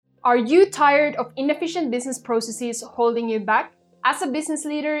Are you tired of inefficient business processes holding you back? As a business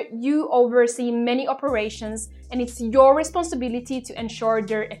leader, you oversee many operations and it's your responsibility to ensure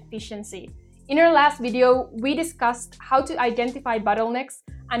their efficiency. In our last video, we discussed how to identify bottlenecks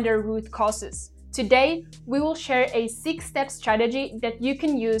and their root causes. Today, we will share a 6-step strategy that you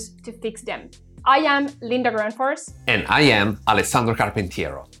can use to fix them. I am Linda Granfors. And I am Alessandro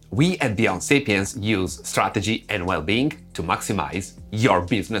Carpentiero. We at Beyond Sapiens use strategy and well-being to maximize your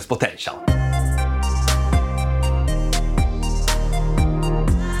business potential.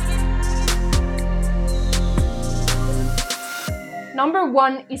 Number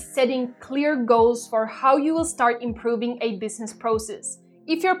 1 is setting clear goals for how you will start improving a business process.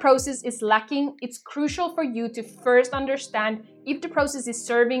 If your process is lacking, it's crucial for you to first understand if the process is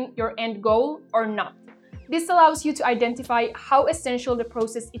serving your end goal or not. This allows you to identify how essential the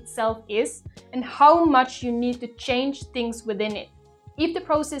process itself is and how much you need to change things within it. If the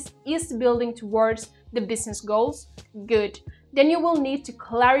process is building towards the business goals, good. Then you will need to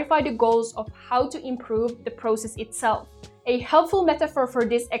clarify the goals of how to improve the process itself. A helpful metaphor for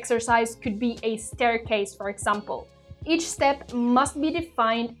this exercise could be a staircase, for example. Each step must be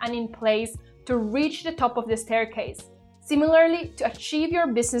defined and in place to reach the top of the staircase. Similarly, to achieve your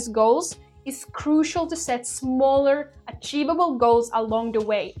business goals, it's crucial to set smaller, achievable goals along the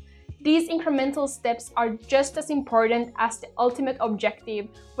way. These incremental steps are just as important as the ultimate objective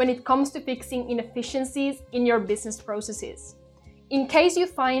when it comes to fixing inefficiencies in your business processes. In case you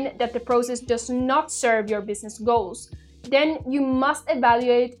find that the process does not serve your business goals, then you must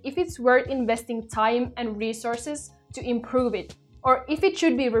evaluate if it's worth investing time and resources to improve it, or if it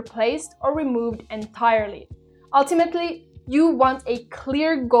should be replaced or removed entirely. Ultimately, you want a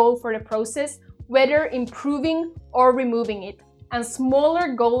clear goal for the process, whether improving or removing it, and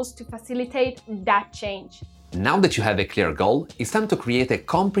smaller goals to facilitate that change. Now that you have a clear goal, it's time to create a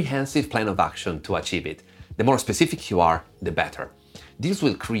comprehensive plan of action to achieve it. The more specific you are, the better. This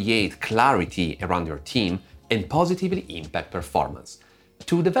will create clarity around your team and positively impact performance.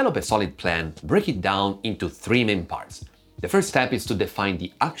 To develop a solid plan, break it down into 3 main parts. The first step is to define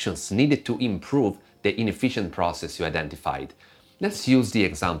the actions needed to improve the inefficient process you identified. Let's use the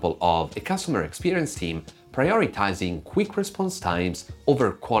example of a customer experience team prioritizing quick response times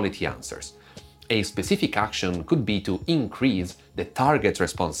over quality answers. A specific action could be to increase the target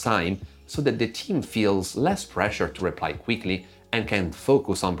response time so that the team feels less pressure to reply quickly and can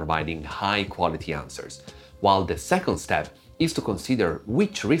focus on providing high-quality answers. While the second step is to consider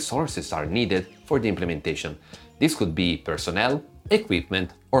which resources are needed for the implementation. This could be personnel,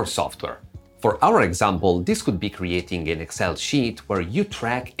 equipment, or software. For our example, this could be creating an Excel sheet where you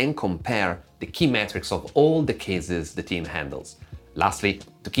track and compare the key metrics of all the cases the team handles. Lastly,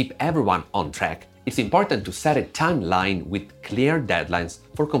 to keep everyone on track, it's important to set a timeline with clear deadlines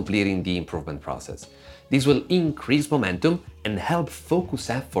for completing the improvement process. This will increase momentum and help focus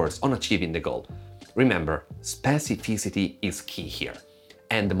efforts on achieving the goal. Remember, specificity is key here.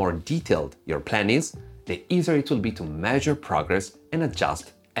 And the more detailed your plan is, the easier it will be to measure progress and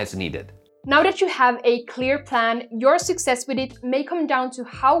adjust as needed. Now that you have a clear plan, your success with it may come down to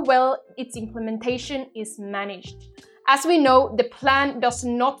how well its implementation is managed. As we know, the plan does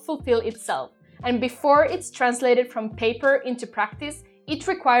not fulfill itself, and before it's translated from paper into practice, it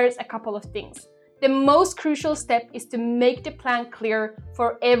requires a couple of things. The most crucial step is to make the plan clear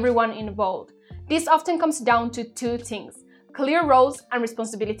for everyone involved. This often comes down to 2 things: clear roles and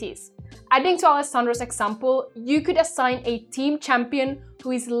responsibilities. Adding to Alessandro's example, you could assign a team champion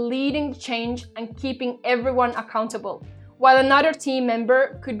who is leading the change and keeping everyone accountable, while another team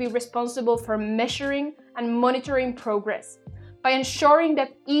member could be responsible for measuring and monitoring progress. By ensuring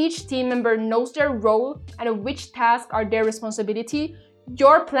that each team member knows their role and which tasks are their responsibility,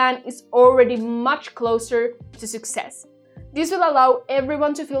 your plan is already much closer to success. This will allow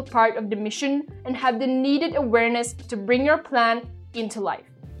everyone to feel part of the mission and have the needed awareness to bring your plan into life.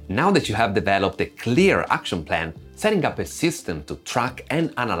 Now that you have developed a clear action plan, setting up a system to track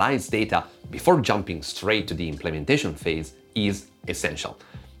and analyze data before jumping straight to the implementation phase is essential.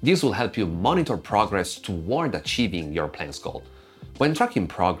 This will help you monitor progress toward achieving your plan's goal. When tracking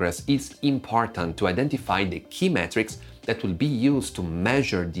progress, it's important to identify the key metrics that will be used to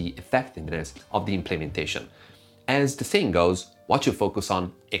measure the effectiveness of the implementation. As the saying goes, what you focus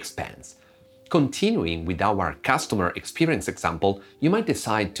on expands. Continuing with our customer experience example, you might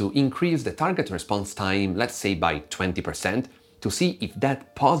decide to increase the target response time, let's say by 20%, to see if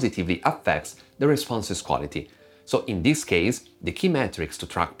that positively affects the response's quality. So in this case, the key metrics to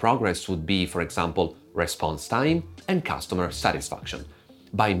track progress would be, for example, response time and customer satisfaction.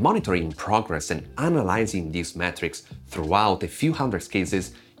 By monitoring progress and analyzing these metrics throughout a few hundred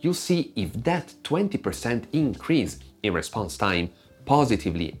cases, you'll see if that 20% increase in response time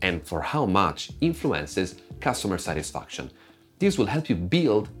positively and for how much influences customer satisfaction. This will help you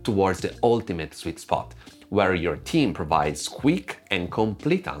build towards the ultimate sweet spot, where your team provides quick and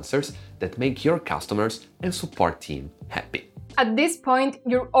complete answers that make your customers and support team happy. At this point,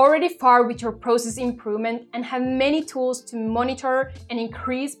 you're already far with your process improvement and have many tools to monitor and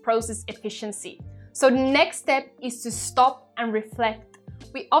increase process efficiency. So the next step is to stop and reflect.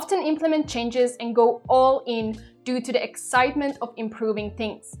 We often implement changes and go all in due to the excitement of improving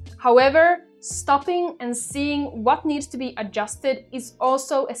things. However, stopping and seeing what needs to be adjusted is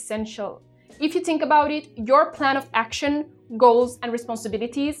also essential. If you think about it, your plan of action, goals, and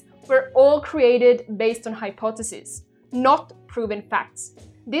responsibilities were all created based on hypotheses, not proven facts.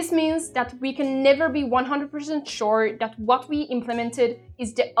 This means that we can never be 100% sure that what we implemented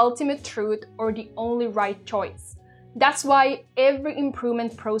is the ultimate truth or the only right choice. That's why every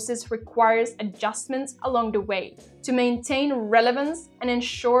improvement process requires adjustments along the way to maintain relevance and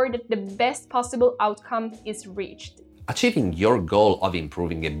ensure that the best possible outcome is reached. Achieving your goal of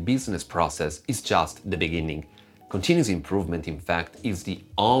improving a business process is just the beginning. Continuous improvement, in fact, is the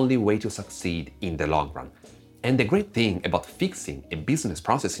only way to succeed in the long run. And the great thing about fixing a business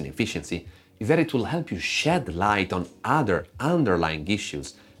process inefficiency is that it will help you shed light on other underlying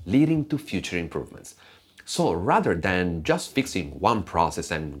issues leading to future improvements. So rather than just fixing one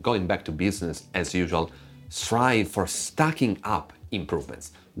process and going back to business as usual, strive for stacking up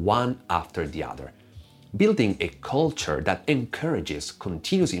improvements, one after the other. Building a culture that encourages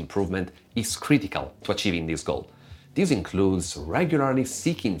continuous improvement is critical to achieving this goal. This includes regularly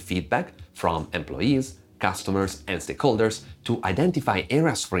seeking feedback from employees, customers, and stakeholders to identify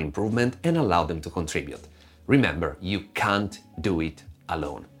areas for improvement and allow them to contribute. Remember, you can't do it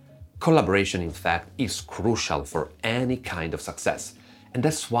alone. Collaboration, in fact, is crucial for any kind of success. And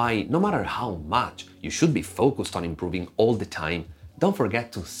that's why, no matter how much you should be focused on improving all the time, don't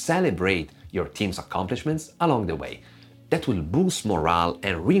forget to celebrate your team's accomplishments along the way. That will boost morale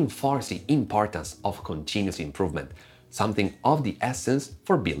and reinforce the importance of continuous improvement, something of the essence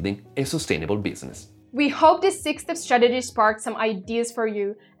for building a sustainable business. We hope this 6-step strategy sparked some ideas for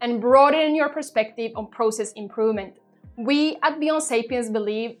you and broadened your perspective on process improvement. We at Beyond Sapiens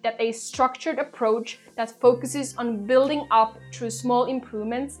believe that a structured approach that focuses on building up through small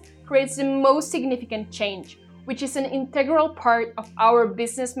improvements creates the most significant change, which is an integral part of our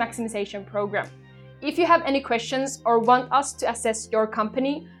business maximization program. If you have any questions or want us to assess your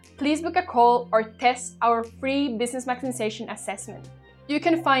company, please book a call or test our free business maximization assessment. You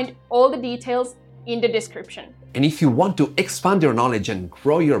can find all the details in the description. And if you want to expand your knowledge and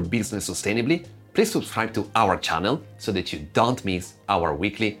grow your business sustainably, please subscribe to our channel so that you don't miss our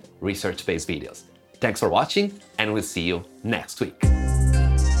weekly research-based videos. Thanks for watching, and we'll see you next week.